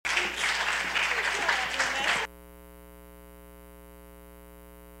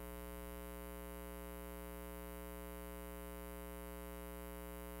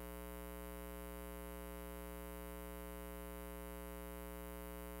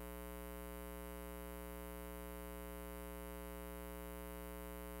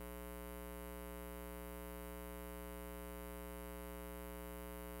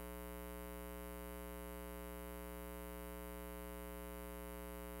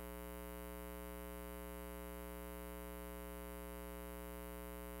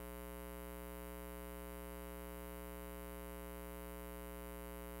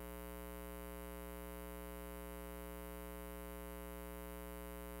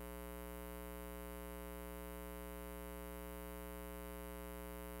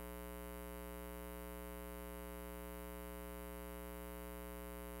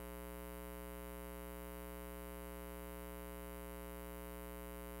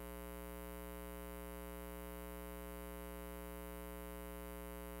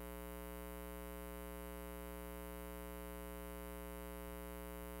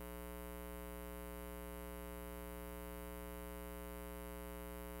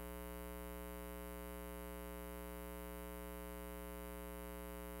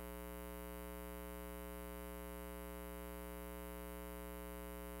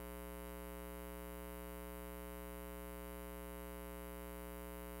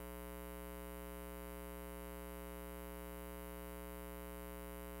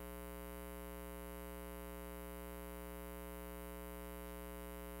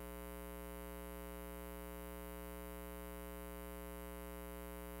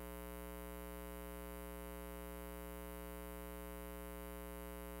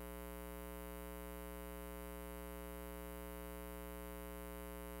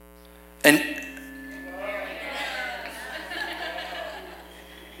And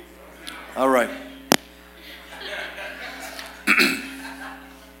all right.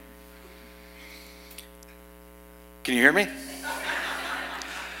 Can you hear me?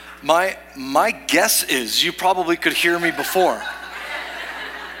 My guess is you probably could hear me before.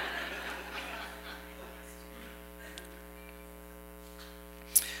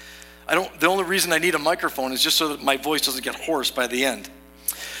 The only reason I need a microphone is just so that my voice doesn't get hoarse by the end.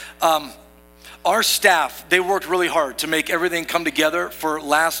 Our staff, they worked really hard to make everything come together for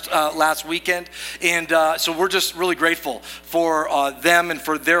last weekend. And so we're just really grateful for them and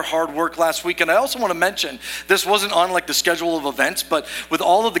for their hard work last weekend. I also want to mention, this wasn't on like the schedule of events, but with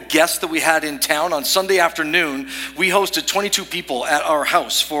all of the guests that we had in town on Sunday afternoon, we hosted 22 people at our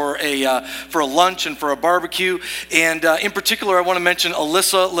house for a lunch and for a barbecue. And in particular, I want to mention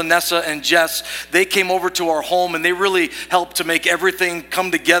Alyssa, Lanessa, and Jess. They came over to our home and they really helped to make everything come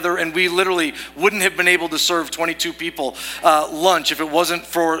together. And we literally wouldn't have been able to serve 22 people lunch if it wasn't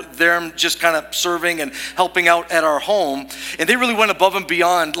for them just kind of serving and helping out at our home. And they really went above and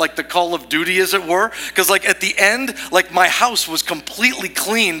beyond like the call of duty, as it were, because like at the end, like my house was completely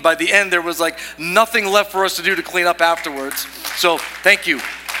clean. By the end, there was like nothing left for us to do to clean up afterwards. So thank you.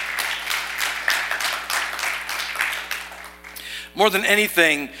 More than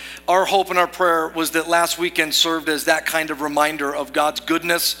anything, our hope and our prayer was that last weekend served as that kind of reminder of God's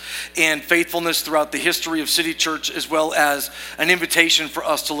goodness and faithfulness throughout the history of City Church, as well as an invitation for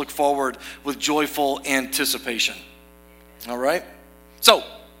us to look forward with joyful anticipation. All right? So,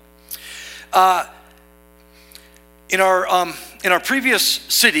 in our previous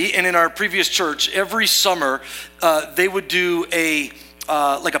city and in our previous church, every summer they would do a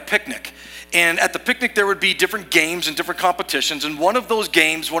picnic. And at the picnic, there would be different games and different competitions. And one of those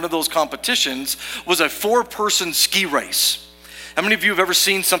games, one of those competitions, was a 4-person ski race. How many of you have ever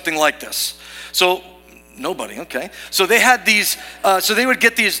seen something like this? So, nobody, okay. So they had these, so they would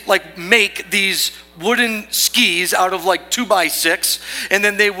get these, make these wooden skis out of 2x6, and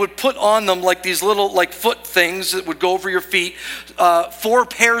then they would put on them these little foot things that would go over your feet, 4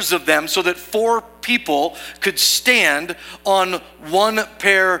 pairs of them, so that 4 people could stand on one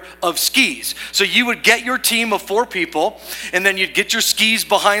pair of skis. So you would get your team of 4 people, and then you'd get your skis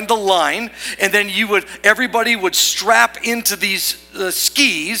behind the line, and then everybody would strap into these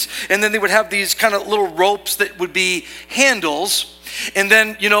skis, and then they would have these kind of little ropes that would be handles. And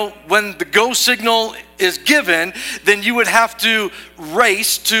then, when the go signal is given, then you would have to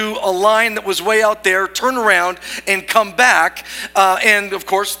race to a line that was way out there, turn around, and come back. And of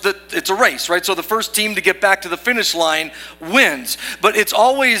course, it's a race, right? So the first team to get back to the finish line wins. But it's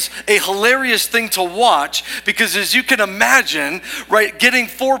always a hilarious thing to watch because, as you can imagine, right, getting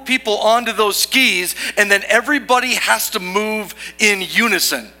 4 people onto those skis, and then everybody has to move in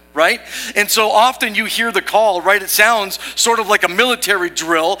unison. Right? And so often you hear the call, right? It sounds sort of like a military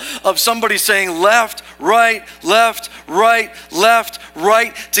drill of somebody saying left, right, left, right, left,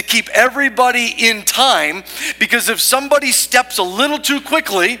 right, to keep everybody in time. Because if somebody steps a little too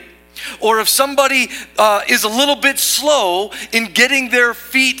quickly, or if somebody is a little bit slow in getting their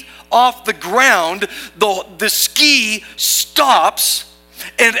feet off the ground, the ski stops,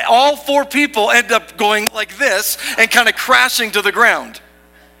 and all 4 people end up going like this and kind of crashing to the ground.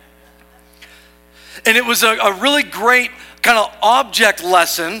 And it was a really great kind of object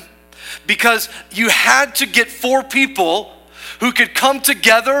lesson because you had to get 4 people who could come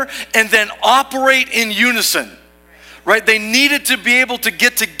together and then operate in unison, right? They needed to be able to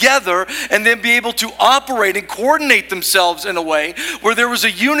get together and then be able to operate and coordinate themselves in a way where there was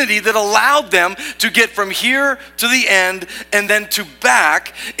a unity that allowed them to get from here to the end and then to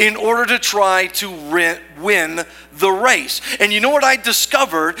back in order to try to win the race. And you know what I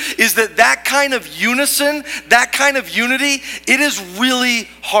discovered is that kind of unison, that kind of unity, it is really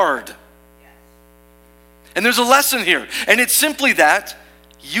hard. And there's a lesson here, and it's simply that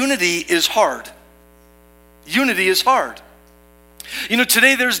unity is hard. Unity is hard.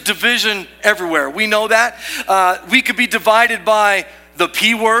 Today there's division everywhere. We know that. We could be divided by the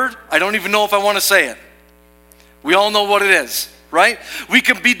P word. I don't even know if I want to say it. We all know what it is, right? We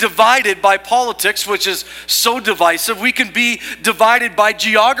can be divided by politics, which is so divisive. We can be divided by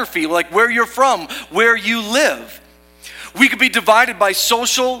geography, like where you're from, where you live. We could be divided by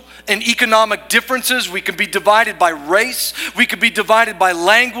social and economic differences. We can be divided by race. We could be divided by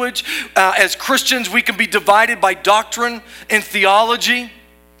language. As Christians, we can be divided by doctrine and theology.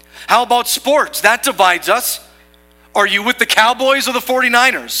 How about sports? That divides us. Are you with the Cowboys or the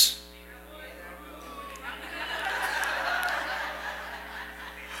 49ers?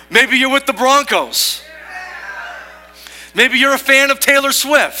 Maybe you're with the Broncos. Maybe you're a fan of Taylor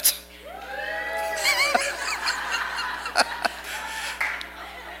Swift.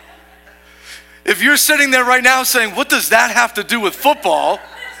 If you're sitting there right now saying, what does that have to do with football?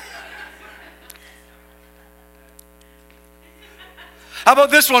 How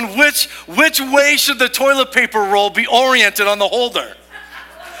about this one? Which way should the toilet paper roll be oriented on the holder?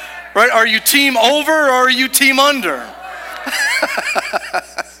 Right? Are you team over or are you team under?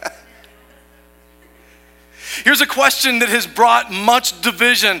 Here's a question that has brought much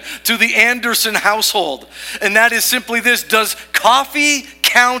division to the Anderson household, and that is simply this: does coffee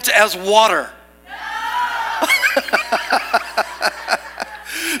count as water?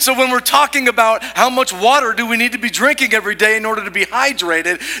 So when we're talking about how much water do we need to be drinking every day in order to be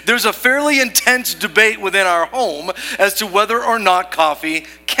hydrated, there's a fairly intense debate within our home as to whether or not coffee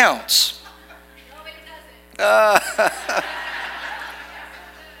counts. No, it doesn't.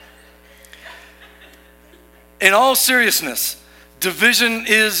 In all seriousness, division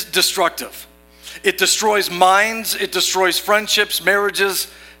is destructive. It destroys minds, it destroys friendships, marriages,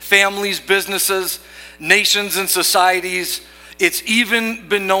 families, businesses, nations, and societies. It's even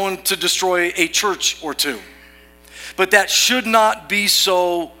been known to destroy a church or two. But that should not be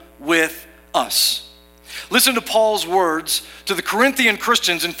so with us. Listen to Paul's words to the Corinthian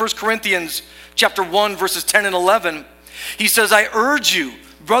Christians in 1 Corinthians chapter 1, verses 10 and 11. He says, I urge you,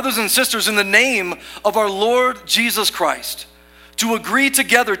 brothers and sisters, in the name of our Lord Jesus Christ, to agree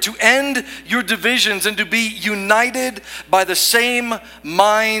together to end your divisions and to be united by the same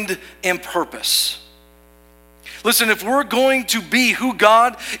mind and purpose. Listen, if we're going to be who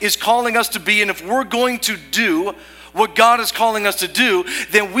God is calling us to be, and if we're going to do what God is calling us to do,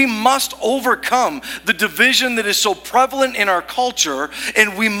 then we must overcome the division that is so prevalent in our culture,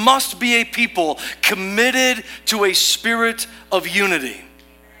 and we must be a people committed to a spirit of unity.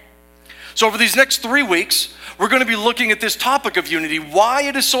 So over these next 3 weeks, we're going to be looking at this topic of unity, why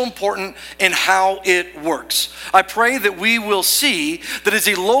it is so important and how it works. I pray that we will see that as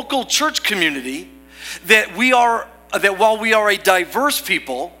a local church community, that while we are a diverse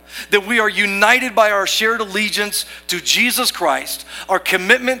people, that we are united by our shared allegiance to Jesus Christ, our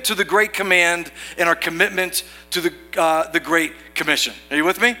commitment to the Great Command, and our commitment to the Great Commission. Are you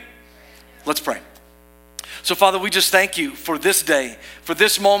with me? Let's pray. So, Father, we just thank you for this day, for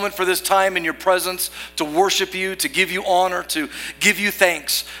this moment, for this time in your presence, to worship you, to give you honor, to give you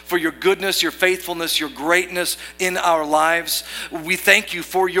thanks for your goodness, your faithfulness, your greatness in our lives. We thank you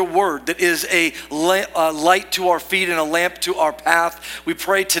for your word that is a light to our feet and a lamp to our path. We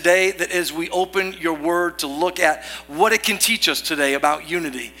pray today that as we open your word to look at what it can teach us today about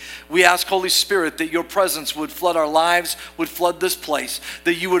unity, we ask, Holy Spirit, that your presence would flood our lives, would flood this place,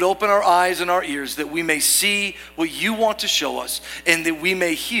 that you would open our eyes and our ears, that we may see what you want to show us, and that we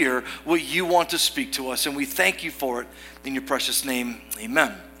may hear what you want to speak to us. And we thank you for it in your precious name.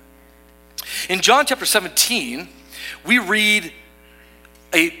 Amen. In John chapter 17, we read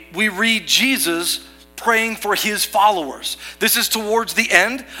Jesus praying for his followers. This is towards the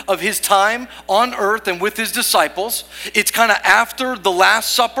end of his time on earth and with his disciples. It's kind of after the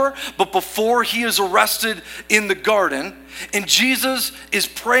Last Supper, but before he is arrested in the garden. And Jesus is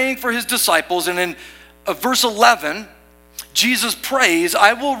praying for his disciples. And in verse 11, Jesus prays,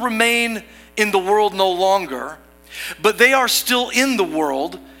 I will remain in the world no longer, but they are still in the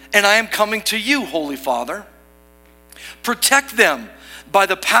world, and I am coming to you, Holy Father. Protect them by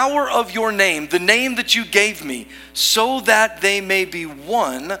the power of your name, the name that you gave me, so that they may be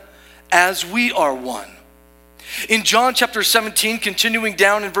one as we are one. In John chapter 17, continuing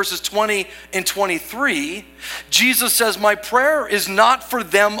down in verses 20 and 23, Jesus says, my prayer is not for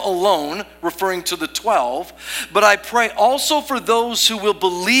them alone, referring to the 12, but I pray also for those who will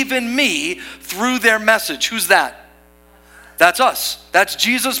believe in me through their message. Who's that? That's us. That's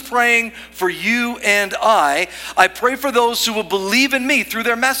Jesus praying for you and I. I pray for those who will believe in me through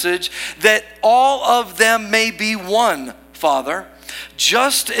their message, that all of them may be one, Father,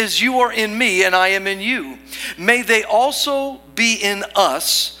 just as you are in me and I am in you. May they also be in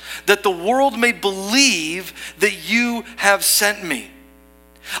us, that the world may believe that you have sent me.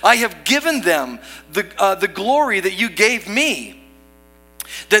 I have given them the glory that you gave me,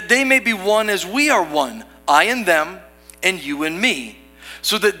 that they may be one as we are one, I and them, and you and me,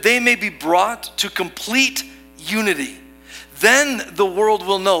 so that they may be brought to complete unity. Then the world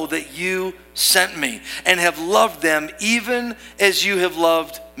will know that you sent me and have loved them even as you have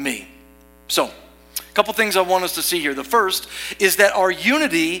loved me. So, a couple things I want us to see here. The first is that our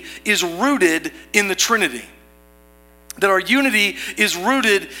unity is rooted in the Trinity. That our unity is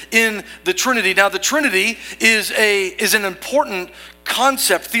rooted in the Trinity. Now, the Trinity is an important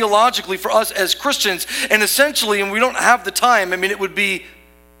concept theologically for us as Christians, and essentially, and we don't have the time, I mean, it would be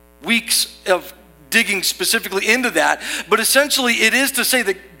weeks of digging specifically into that, but essentially it is to say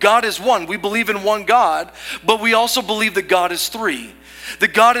that God is one. We believe in one God, but we also believe that God is three.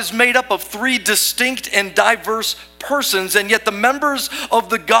 That God is made up of three distinct and diverse persons, and yet the members of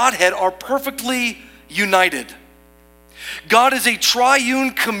the Godhead are perfectly united. God is a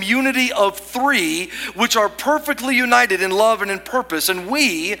triune community of three, which are perfectly united in love and in purpose, and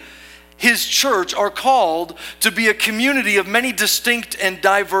we, His church, are called to be a community of many distinct and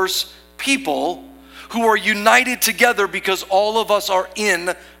diverse people who are united together because all of us are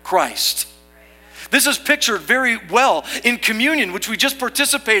in Christ. This is pictured very well in communion, which we just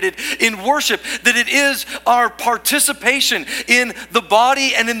participated in worship, that it is our participation in the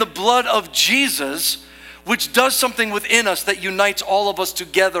body and in the blood of Jesus, which does something within us that unites all of us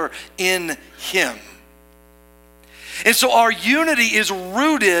together in Him. And so our unity is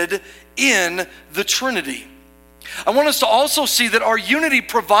rooted in the Trinity. I want us to also see that our unity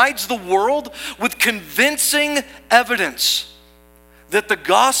provides the world with convincing evidence that the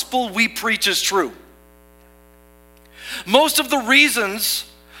gospel we preach is true. Most of the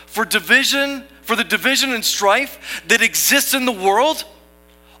reasons for the division and strife that exists in the world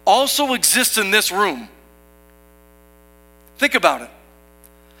also exists in this room. Think about it.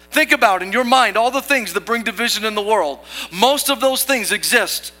 Think about in your mind all the things that bring division in the world. Most of those things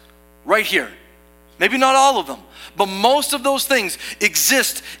exist right here. Maybe not all of them, but most of those things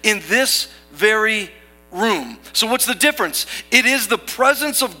exist in this very room. So what's the difference? It is the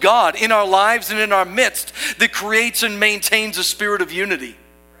presence of God in our lives and in our midst that creates and maintains a spirit of unity.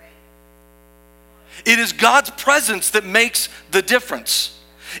 It is God's presence that makes the difference.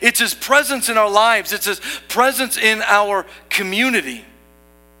 It's His presence in our lives. It's His presence in our community.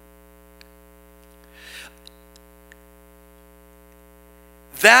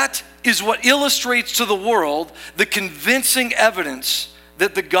 That is what illustrates to the world the convincing evidence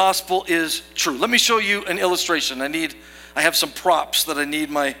that the gospel is true. Let me show you an illustration. I have some props that I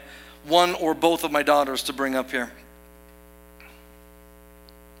need my one or both of my daughters to bring up here.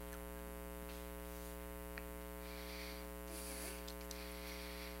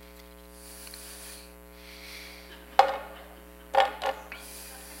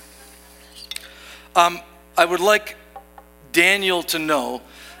 I would like Daniel to know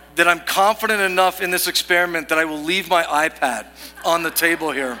that I'm confident enough in this experiment that I will leave my iPad on the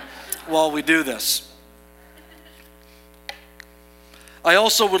table here while we do this. I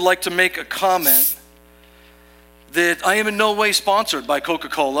also would like to make a comment that I am in no way sponsored by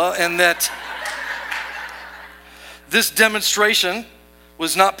Coca-Cola, and that this demonstration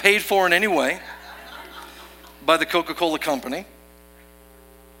was not paid for in any way by the Coca-Cola company.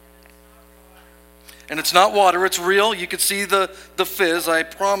 And it's not water, it's real. You can see the fizz. I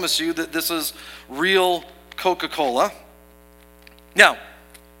promise you that this is real Coca-Cola. Now,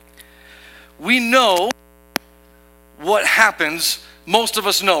 we know what happens. Most of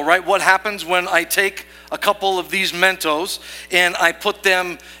us know, right? What happens when I take a couple of these Mentos and I put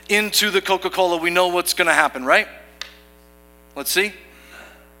them into the Coca-Cola. We know what's going to happen, right? Let's see.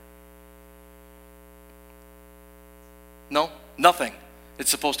 No? Nothing.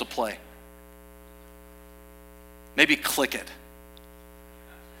 It's supposed to play. Maybe click it.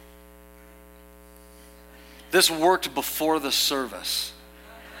 This worked before the service.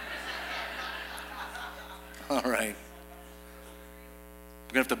 All right.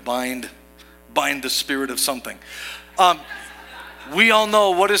 We're going to have to bind the spirit of something. We all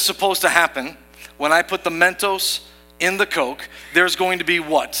know what is supposed to happen when I put the Mentos in the Coke. There's going to be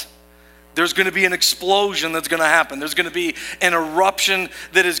what? There's going to be an explosion that's going to happen. There's going to be an eruption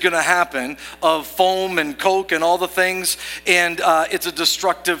that is going to happen of foam and Coke and all the things, and it's a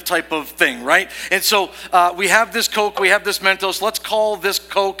destructive type of thing, right? And so we have this Coke, we have this Mentos. Let's call this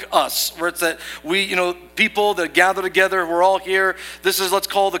Coke us, where it's that we, people that gather together, we're all here. Let's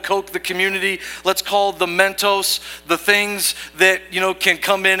call the Coke the community. Let's call the Mentos the things that, can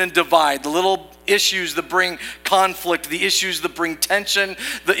come in and divide, the little issues that bring conflict, the issues that bring tension,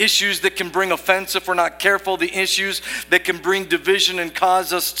 the issues that can bring offense if we're not careful, the issues that can bring division and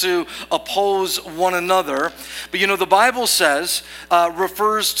cause us to oppose one another. But the Bible says,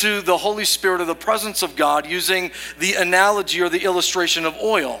 refers to the Holy Spirit or the presence of God using the analogy or the illustration of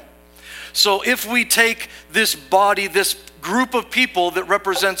oil. So if we take this body, this group of people that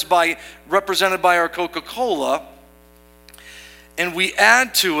represented by our Coca-Cola, and we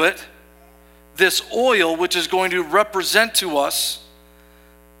add to it this oil, which is going to represent to us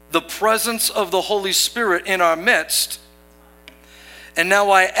the presence of the Holy Spirit in our midst. And now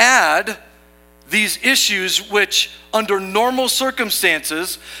I add these issues which under normal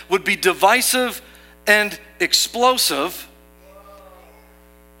circumstances would be divisive and explosive.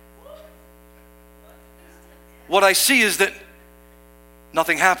 what I see is that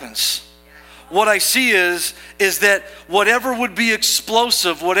nothing happens. What I see is that whatever would be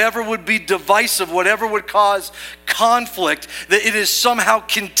explosive, whatever would be divisive, whatever would cause conflict, that it is somehow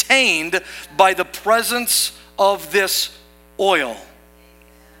contained by the presence of this oil.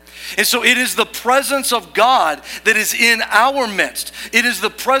 And so it is the presence of God that is in our midst. It is the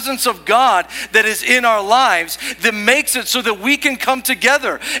presence of God that is in our lives that makes it so that we can come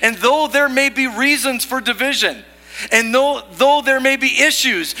together. And though there may be reasons for division, and though there may be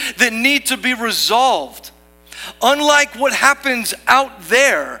issues that need to be resolved, unlike what happens out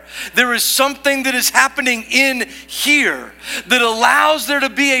there, there is something that is happening in here that allows there to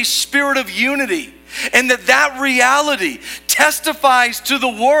be a spirit of unity. And that reality testifies to the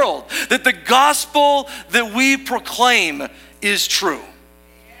world that the gospel that we proclaim is true.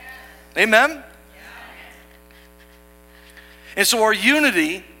 Amen? And so our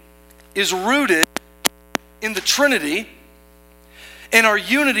unity is rooted in the Trinity, and our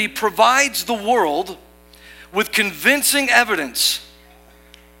unity provides the world with convincing evidence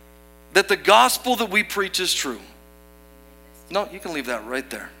that the gospel that we preach is true. No, you can leave that right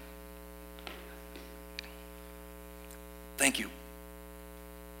there. Thank you.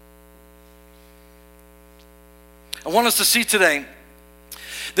 I want us to see today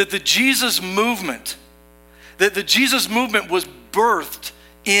that the Jesus movement was birthed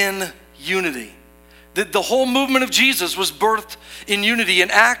in unity. That the whole movement of Jesus was birthed in unity.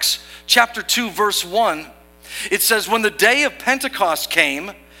 In Acts chapter 2, verse 1, it says, when the day of Pentecost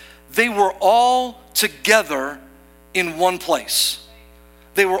came, they were all together in one place.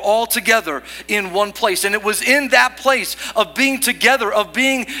 They were all together in one place. And it was in that place of being together, of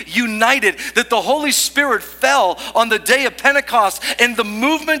being united, that the Holy Spirit fell on the day of Pentecost. And the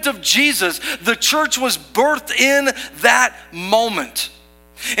movement of Jesus, the church was birthed in that moment.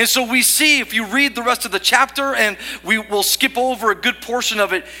 And so we see, if you read the rest of the chapter, and we will skip over a good portion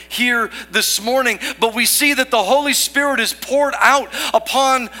of it here this morning, but we see that the Holy Spirit is poured out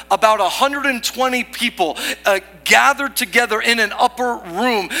upon about 120 people gathered together in an upper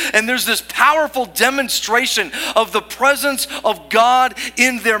room. And there's this powerful demonstration of the presence of God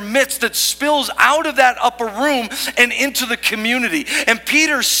in their midst that spills out of that upper room and into the community. And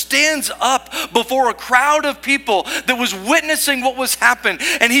Peter stands up before a crowd of people that was witnessing what was happening,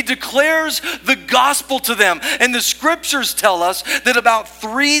 and he declares the gospel to them. And the scriptures tell us that about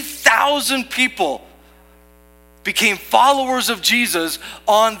 3,000 people became followers of Jesus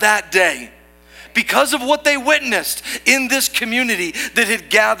on that day, because of what they witnessed in this community that had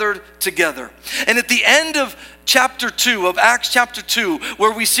gathered together. And at the end of chapter 2, of Acts chapter 2,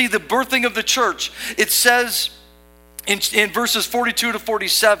 where we see the birthing of the church, it says in verses 42 to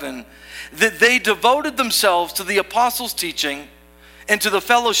 47, that they devoted themselves to the apostles' teaching and to the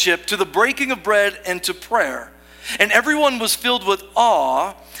fellowship, to the breaking of bread and to prayer. And everyone was filled with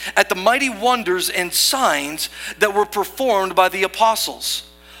awe at the mighty wonders and signs that were performed by the apostles.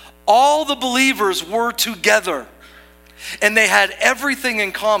 All the believers were together, and they had everything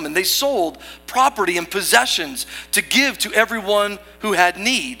in common. They sold property and possessions to give to everyone who had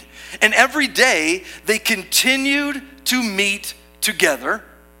need. And every day they continued to meet together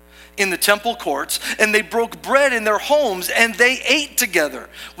in the temple courts, and they broke bread in their homes, and they ate together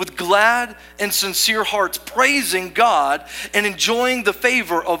with glad and sincere hearts, praising God and enjoying the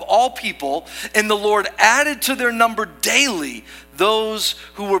favor of all people. And the Lord added to their number daily those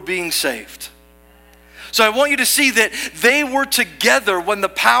who were being saved. So I want you to see that they were together when the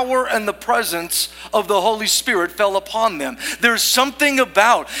power and the presence of the Holy Spirit fell upon them. There's something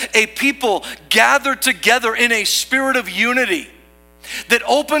about a people gathered together in a spirit of unity that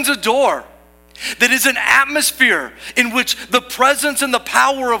opens a door, that is an atmosphere in which the presence and the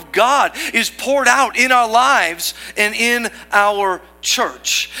power of God is poured out in our lives and in our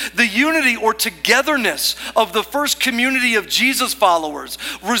church. The unity or togetherness of the first community of Jesus followers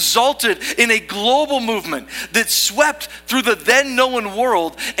resulted in a global movement that swept through the then known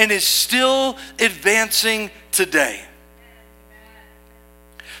world and is still advancing today.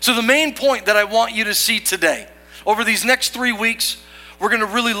 So the main point that I want you to see today, over these next 3 weeks, we're going to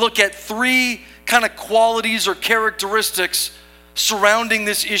really look at 3 kind of qualities or characteristics surrounding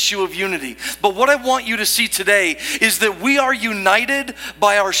this issue of unity. But what I want you to see today is that we are united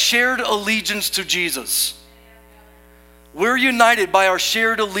by our shared allegiance to Jesus. We're united by our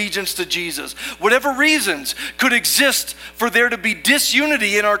shared allegiance to Jesus. Whatever reasons could exist for there to be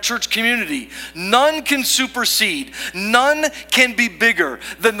disunity in our church community, none can supersede, none can be bigger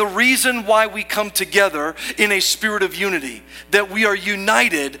than the reason why we come together in a spirit of unity, that we are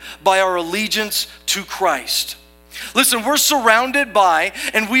united by our allegiance to Christ. Listen, we're surrounded by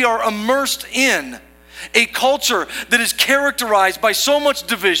and we are immersed in a culture that is characterized by so much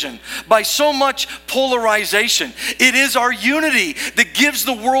division, by so much polarization. It is our unity that gives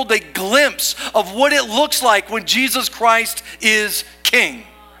the world a glimpse of what it looks like when Jesus Christ is King.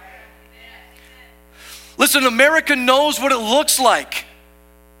 Listen, America knows what it looks like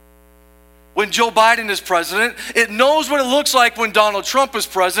when Joe Biden is president. It knows what it looks like when Donald Trump is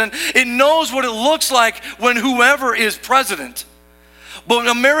president. It knows what it looks like when whoever is president. But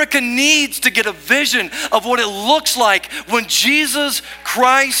America needs to get a vision of what it looks like when Jesus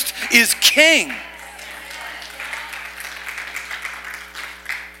Christ is King.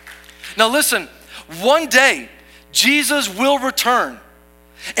 Now listen, one day Jesus will return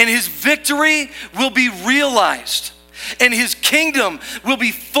and his victory will be realized and his kingdom will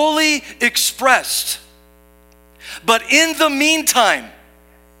be fully expressed. But in the meantime,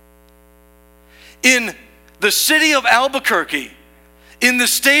 in the city of Albuquerque, in the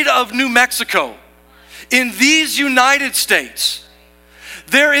state of New Mexico, in these United States,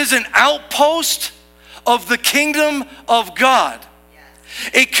 there is an outpost of the kingdom of God.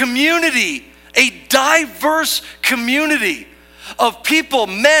 A community, a diverse community of people,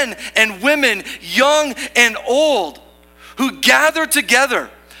 men and women, young and old, who gather together,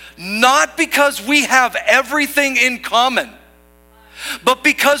 not because we have everything in common, but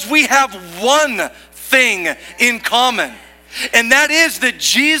because we have one thing in common. And that is that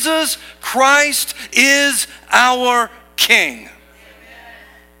Jesus Christ is our King.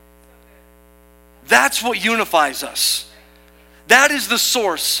 That's what unifies us. That is the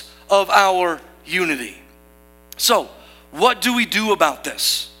source of our unity. So, what do we do about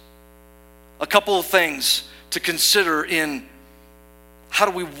this? A couple of things to consider in how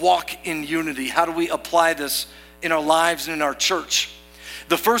do we walk in unity? How do we apply this in our lives and in our church?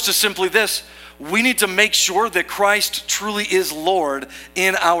 The first is simply this: we need to make sure that Christ truly is Lord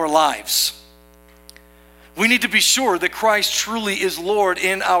in our lives. We need to be sure that Christ truly is Lord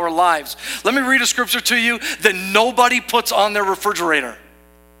in our lives. Let me read a scripture to you that nobody puts on their refrigerator.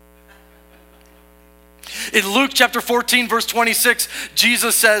 In Luke chapter 14, verse 26,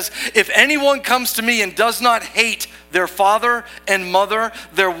 Jesus says, "If anyone comes to me and does not hate their father and mother,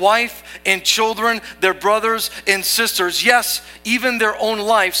 their wife and children, their brothers and sisters, yes, even their own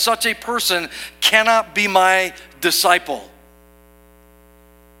life, such a person cannot be my disciple."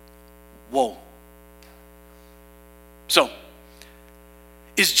 Whoa. So,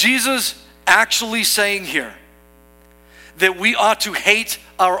 is Jesus actually saying here that we ought to hate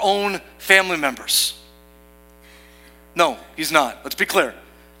our own family members? No, he's not. Let's be clear.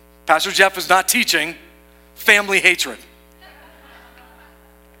 Pastor Jeff is not teaching family hatred.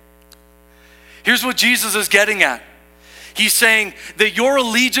 Here's what Jesus is getting at. He's saying that your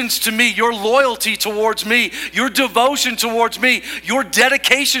allegiance to me, your loyalty towards me, your devotion towards me, your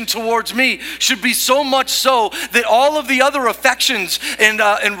dedication towards me should be so much so that all of the other affections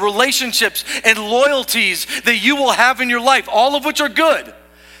and relationships and loyalties that you will have in your life, all of which are good,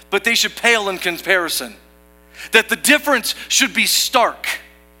 but they should pale in comparison. That the difference should be stark.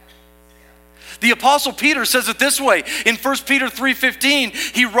 The Apostle Peter says it this way. In 1 Peter 3:15,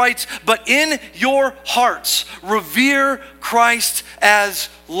 he writes, "But in your hearts, revere Christ as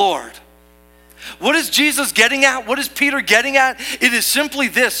Lord." What is Jesus getting at? What is Peter getting at? It is simply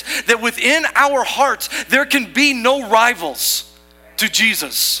this, that within our hearts, there can be no rivals to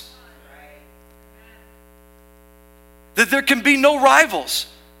Jesus. That there can be no rivals.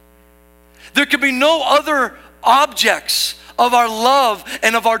 There can be no other objects of our love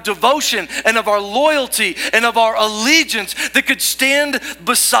and of our devotion and of our loyalty and of our allegiance that could stand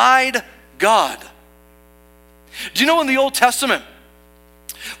beside God. Do you know in the Old Testament,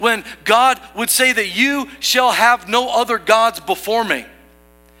 when God would say that you shall have no other gods before me,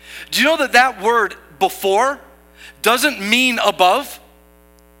 do you know that that word before doesn't mean above?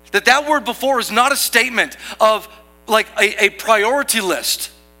 That word before is not a statement of like a priority list.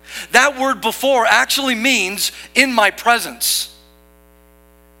 That word before actually means in my presence.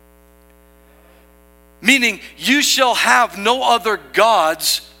 Meaning, you shall have no other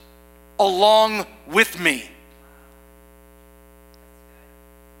gods along with me.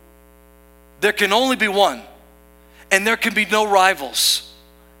 There can only be one, and there can be no rivals.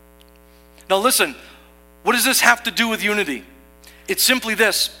 Now listen, what does this have to do with unity? It's simply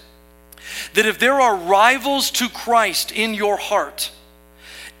this, that if there are rivals to Christ in your heart,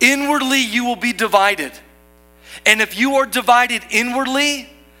 inwardly you will be divided. And if you are divided inwardly,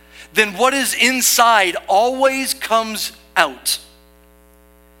 then what is inside always comes out.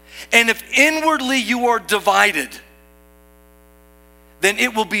 And if inwardly you are divided, then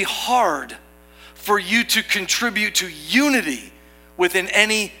it will be hard for you to contribute to unity within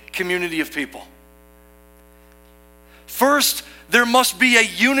any community of people. First, there must be a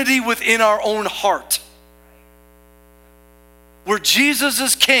unity within our own heart, where Jesus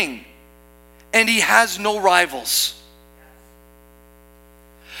is king and he has no rivals.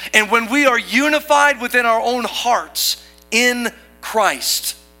 And when we are unified within our own hearts in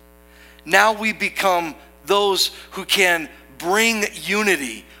Christ, now we become those who can bring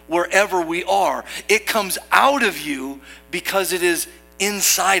unity wherever we are. It comes out of you because it is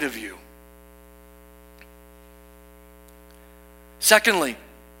inside of you. Secondly,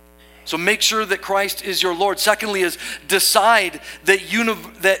 so make sure that Christ is your Lord. Secondly is decide that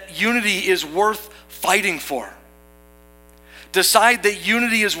unity is worth fighting for. Decide that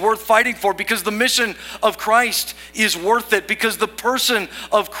unity is worth fighting for, because the mission of Christ is worth it, because the person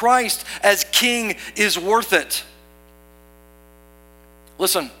of Christ as King is worth it.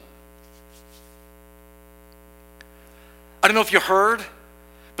 Listen, I don't know if you heard,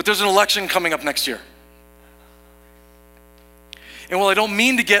 but there's an election coming up next year. And while I don't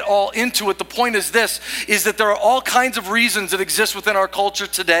mean to get all into it, the point is this, is that there are all kinds of reasons that exist within our culture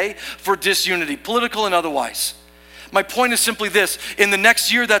today for disunity, political and otherwise. My point is simply this: in the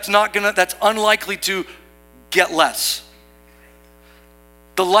next year, that's unlikely to get less.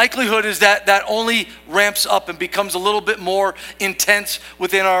 The likelihood is that that only ramps up and becomes a little bit more intense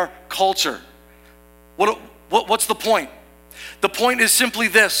within our culture. What's the point? The point is simply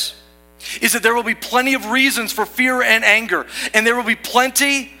this, is that there will be plenty of reasons for fear and anger, and there will be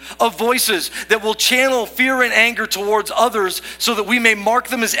plenty of voices that will channel fear and anger towards others so that we may mark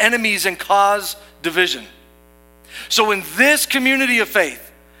them as enemies and cause division. So in this community of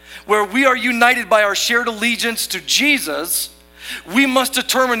faith, where we are united by our shared allegiance to Jesus, we must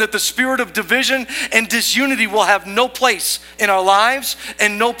determine that the spirit of division and disunity will have no place in our lives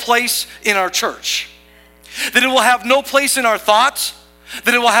and no place in our church. That it will have no place in our thoughts,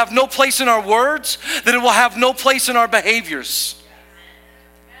 that it will have no place in our words, that it will have no place in our behaviors.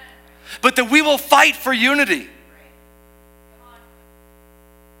 But that we will fight for unity.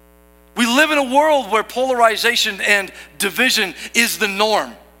 We live in a world where polarization and division is the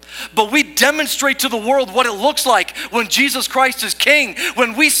norm. But we demonstrate to the world what it looks like when Jesus Christ is King,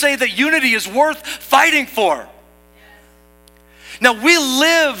 when we say that unity is worth fighting for. Now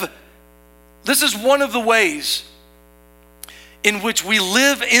this is one of the ways in which we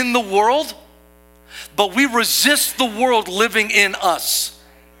live in the world, but we resist the world living in us.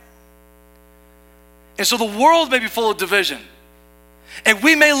 And so the world may be full of division, and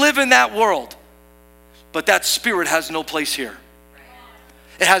we may live in that world, but that spirit has no place here.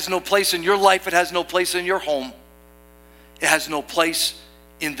 It has no place in your life. It has no place in your home. It has no place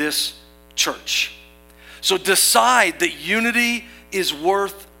in this church. So decide that unity is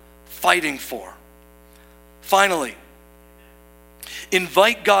worth fighting for. Finally,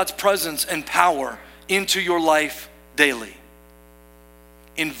 invite God's presence and power into your life daily.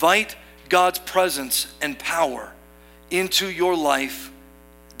 Invite God's presence and power into your life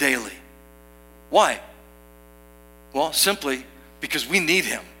daily. Why? Well, simply because we need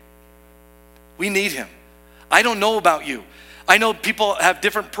him. We need him. I don't know about you. I know people have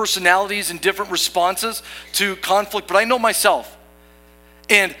different personalities and different responses to conflict, but I know myself.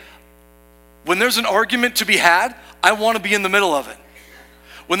 And when there's an argument to be had, I want to be in the middle of it.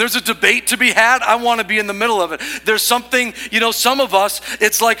 When there's a debate to be had, I want to be in the middle of it. There's something, some of us,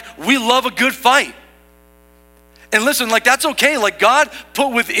 it's like we love a good fight. And listen, that's okay. God put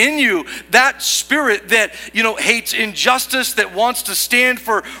within you that spirit that, hates injustice, that wants to stand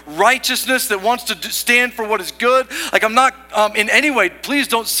for righteousness, that wants to stand for what is good. I'm not in any way, please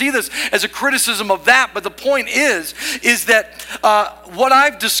don't see this as a criticism of that. But the point is that what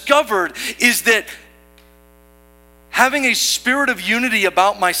I've discovered is that having a spirit of unity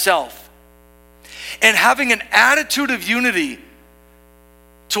about myself and having an attitude of unity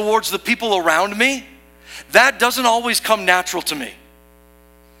towards the people around me, that doesn't always come natural to me.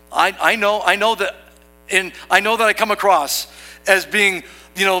 I know that I come across as being,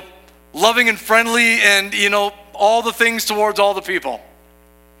 loving and friendly and, all the things towards all the people.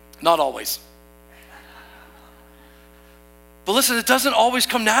 Not always. But listen, it doesn't always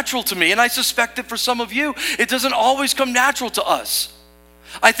come natural to me, and I suspect that for some of you, it doesn't always come natural to us.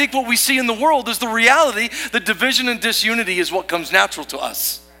 I think what we see in the world is the reality that division and disunity is what comes natural to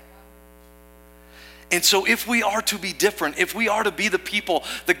us. And so if we are to be different, if we are to be the people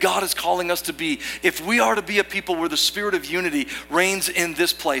that God is calling us to be, if we are to be a people where the spirit of unity reigns in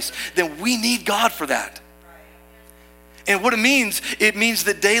this place, then we need God for that. And what it means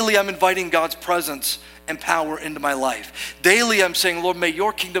that daily I'm inviting God's presence and power into my life. Daily I'm saying, Lord, may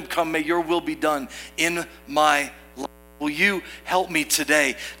your kingdom come, may your will be done in my life. Will you help me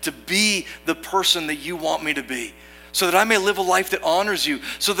today to be the person that you want me to be? so that I may live a life that honors you,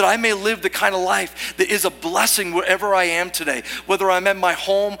 so that I may live the kind of life that is a blessing wherever I am today, whether I'm at my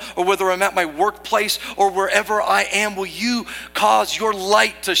home or whether I'm at my workplace or wherever I am. Will you cause your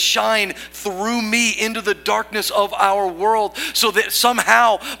light to shine through me into the darkness of our world, so that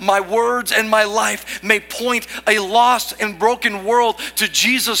somehow my words and my life may point a lost and broken world to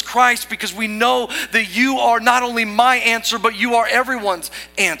Jesus Christ, because we know that you are not only my answer, but you are everyone's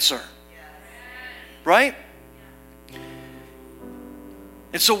answer. Right?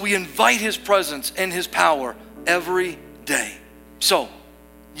 And so we invite his presence and his power every day. So,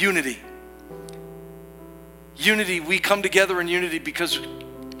 unity. Unity, we come together in unity because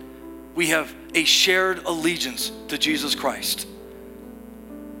we have a shared allegiance to Jesus Christ.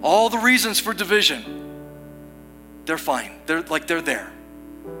 All the reasons for division, they're fine. They're there.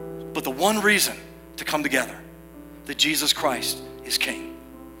 But the one reason to come together, that Jesus Christ is King.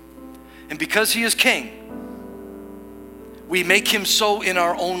 And because he is King, we make him so in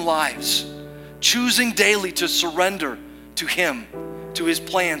our own lives, choosing daily to surrender to him, to his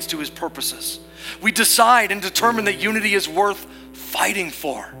plans, to his purposes. We decide and determine that unity is worth fighting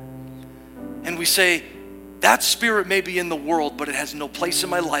for. And we say, that spirit may be in the world, but it has no place in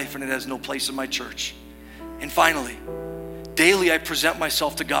my life and it has no place in my church. And finally, daily I present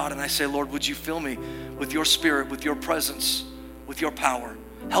myself to God and I say, Lord, would you fill me with your spirit, with your presence, with your power.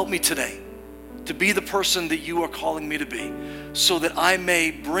 Help me today to be the person that you are calling me to be, so that I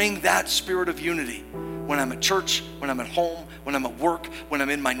may bring that spirit of unity when I'm at church, when I'm at home, when I'm at work, when I'm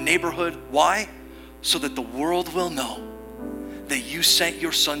in my neighborhood. Why? So that the world will know that you sent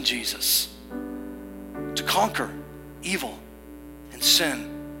your son Jesus to conquer evil and sin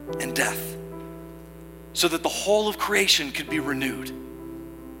and death, so that the whole of creation could be renewed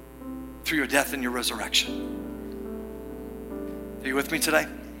through your death and your resurrection. Are you with me today?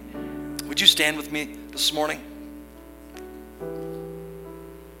 Would you stand with me this morning?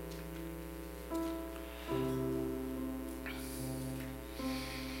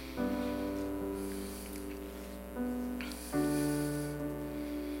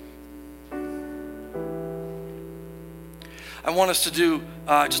 I want us to do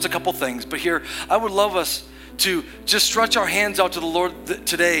just a couple things, but here I would love us to just stretch our hands out to the Lord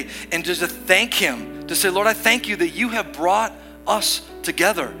today and just to thank him, to say, Lord, I thank you that you have brought us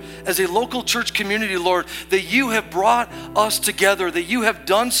together as a local church community, Lord, that you have brought us together, that you have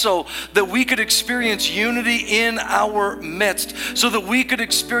done so that we could experience unity in our midst, so that we could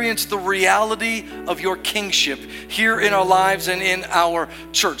experience the reality of your kingship here in our lives and in our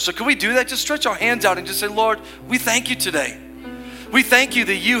church. So can we do that? Just stretch our hands out and just say, Lord, we thank you today. We thank you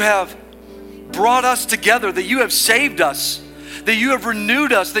that you have brought us together, that you have saved us, that you have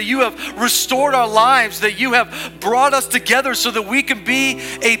renewed us, that you have restored our lives, that you have brought us together so that we can be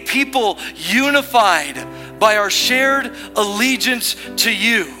a people unified by our shared allegiance to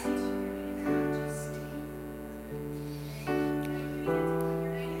you.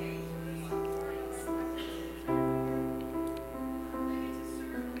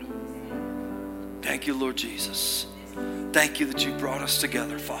 Thank you, Lord Jesus. Thank you that you brought us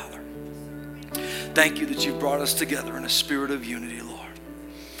together, Father. Thank you that you brought us together in a spirit of unity, Lord.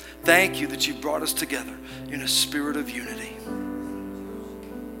 Thank you that you brought us together in a spirit of unity.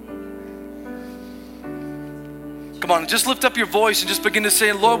 Come on, just lift up your voice and just begin to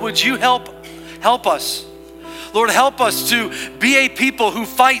say, Lord, would you help us? Lord, help us to be a people who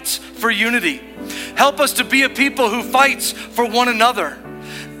fights for unity. Help us to be a people who fights for one another.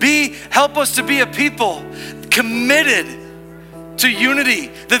 Help us to be a people committed to unity,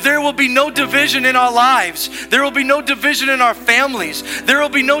 that there will be no division in our lives. There will be no division in our families. There will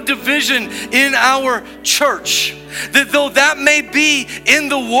be no division in our church. That though that may be in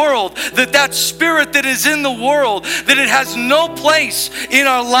the world, that spirit that is in the world, that it has no place in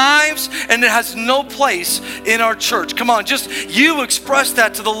our lives and it has no place in our church. Come on, just you express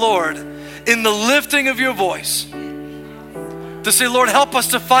that to the Lord in the lifting of your voice. To say, Lord, help us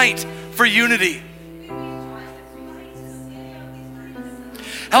to fight for unity.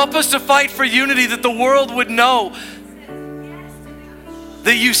 Help us to fight for unity, that the world would know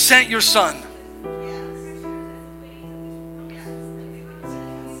that you sent your son.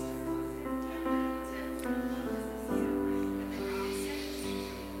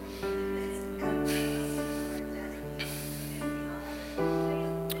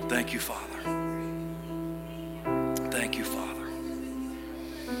 Thank you, Father. Thank you, Father.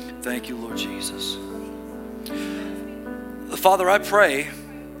 Thank you, Lord Jesus. Father, I pray,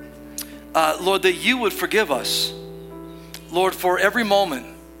 Lord, that you would forgive us, Lord, for every moment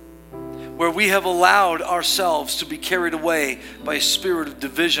where we have allowed ourselves to be carried away by a spirit of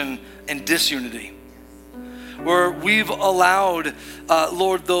division and disunity, where we've allowed,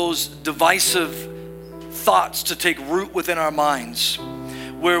 Lord, those divisive thoughts to take root within our minds,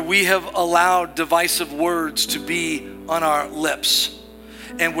 where we have allowed divisive words to be on our lips,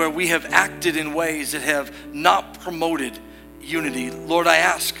 and where we have acted in ways that have not promoted unity. Lord, I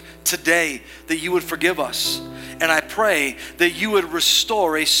ask today that you would forgive us. And I pray that you would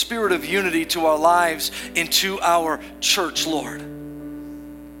restore a spirit of unity to our lives and to our church, Lord.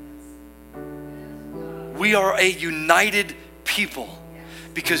 We are a united people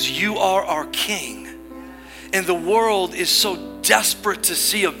because you are our King. And the world is so desperate to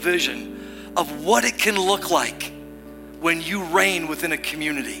see a vision of what it can look like when you reign within a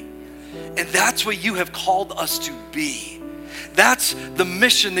community. And that's what you have called us to be. That's the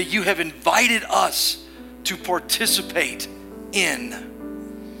mission that you have invited us to participate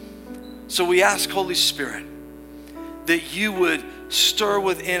in. So we ask, Holy Spirit, that you would stir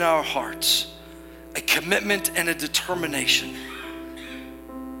within our hearts a commitment and a determination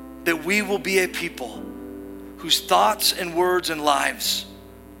that we will be a people whose thoughts and words and lives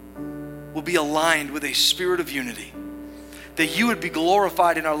will be aligned with a spirit of unity, that you would be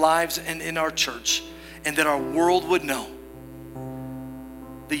glorified in our lives and in our church, and that our world would know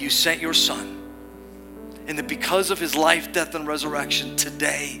that you sent your Son, and that because of his life, death, and resurrection,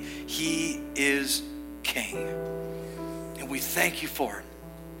 today he is King. And we thank you for it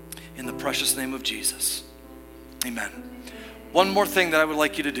in the precious name of Jesus. Amen. One more thing that I would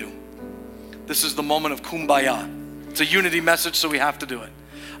like you to do. This is the moment of kumbaya. It's a unity message, so we have to do it.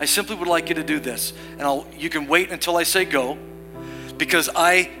 I simply would like you to do this, and you can wait until I say go, because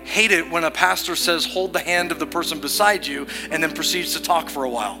I hate it when a pastor says, hold the hand of the person beside you, and then proceeds to talk for a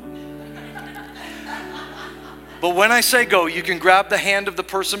while. But when I say go, you can grab the hand of the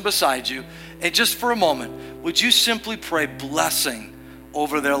person beside you, and just for a moment, would you simply pray blessing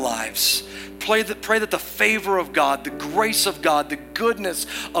over their lives? Pray that the favor of God, the grace of God, the goodness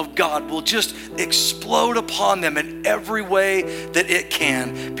of God will just explode upon them in every way that it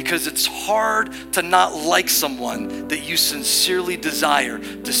can, because it's hard to not like someone that you sincerely desire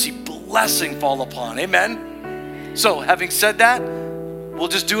to see blessing fall upon. Amen? So, having said that, we'll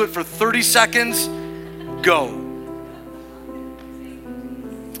just do it for 30 seconds. Go.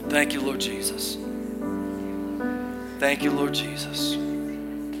 Thank you, Lord Jesus. Thank you, Lord Jesus.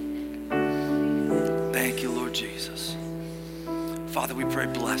 Thank you, Lord Jesus. Father, we pray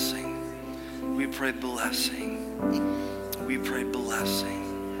blessing. We pray blessing. We pray blessing.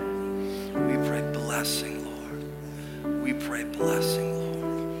 We pray blessing, Lord. We pray blessing,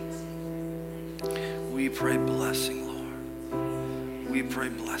 Lord. We pray blessing, Lord. We pray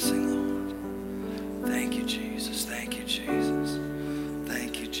blessing, Lord. Thank you, Jesus. Thank you, Jesus.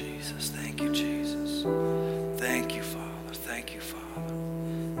 Thank you, Jesus. Thank you, Jesus. Thank you, Father. Thank you, Father.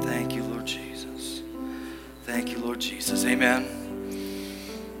 Thank you, Lord Jesus. Thank you, Lord Jesus. Amen.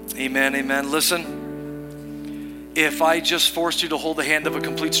 Amen, amen. Listen, if I just forced you to hold the hand of a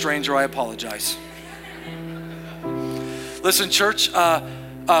complete stranger, I apologize. Listen, church,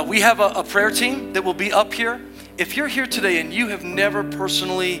 we have a prayer team that will be up here. If you're here today and you have never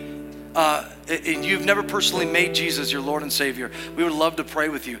personally made Jesus your Lord and Savior, we would love to pray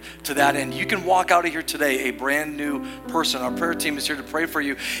with you to that end. You can walk out of here today a brand new person. Our prayer team is here to pray for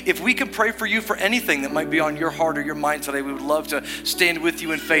you. If we can pray for you for anything that might be on your heart or your mind today, we would love to stand with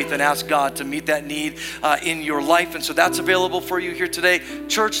you in faith and ask God to meet that need in your life. And so that's available for you here today.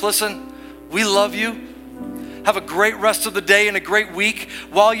 Church, listen, we love you. Have a great rest of the day and a great week.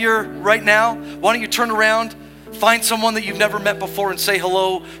 While you're right now, why don't you turn around, find someone that you've never met before and say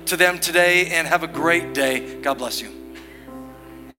hello to them today, and have a great day. God bless you.